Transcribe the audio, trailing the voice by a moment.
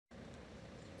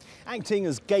Acting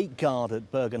as gate guard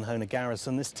at Bergen-Hohne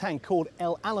garrison, this tank called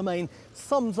El Alamein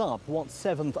sums up what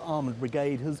 7th Armoured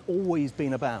Brigade has always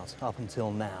been about up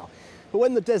until now. But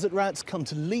when the Desert Rats come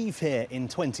to leave here in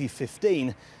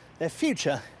 2015, their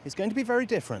future is going to be very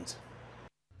different.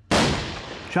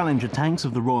 Challenger tanks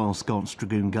of the Royal Scots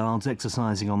Dragoon Guards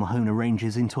exercising on the Hohne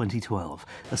Ranges in 2012,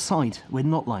 a sight we're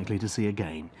not likely to see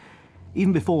again.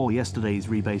 Even before yesterday's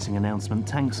rebasing announcement,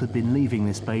 tanks had been leaving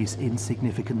this base in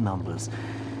significant numbers.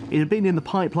 It had been in the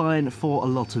pipeline for a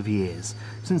lot of years.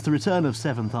 Since the return of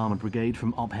 7th Armoured Brigade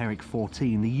from Op Herrick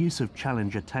 14, the use of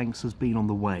Challenger tanks has been on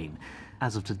the wane.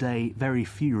 As of today, very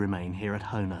few remain here at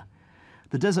Hohne.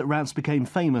 The Desert Rats became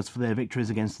famous for their victories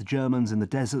against the Germans in the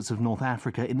deserts of North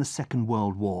Africa in the Second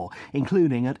World War,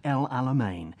 including at El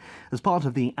Alamein. As part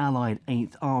of the Allied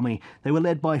 8th Army, they were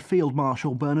led by Field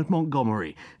Marshal Bernard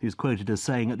Montgomery, who's quoted as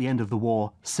saying at the end of the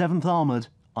war, "7th Armoured,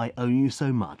 I owe you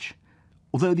so much."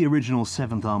 Although the original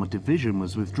 7th Armoured Division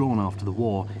was withdrawn after the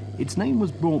war, its name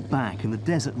was brought back, and the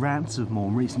Desert Rats of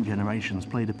more recent generations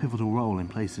played a pivotal role in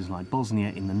places like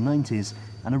Bosnia in the 90s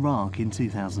and Iraq in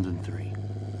 2003.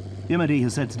 The MOD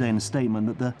has said today in a statement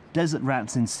that the Desert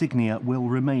Rats insignia will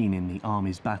remain in the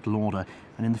Army's battle order,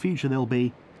 and in the future there'll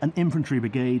be an infantry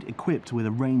brigade equipped with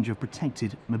a range of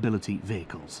protected mobility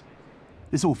vehicles.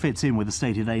 This all fits in with the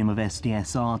stated aim of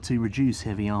SDSR to reduce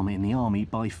heavy armour in the Army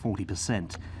by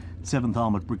 40%. 7th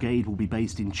Armoured Brigade will be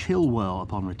based in Chilwell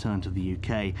upon return to the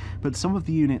UK, but some of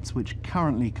the units which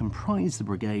currently comprise the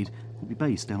brigade will be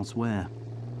based elsewhere.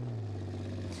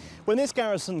 When this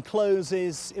garrison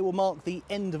closes, it will mark the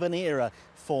end of an era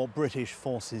for British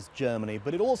Forces Germany,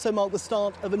 but it also marked the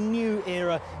start of a new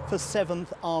era for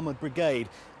 7th Armoured Brigade.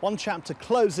 One chapter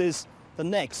closes, the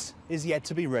next is yet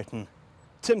to be written.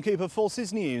 Tim Cooper,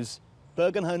 Forces News,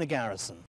 Bergen-Hohne Garrison.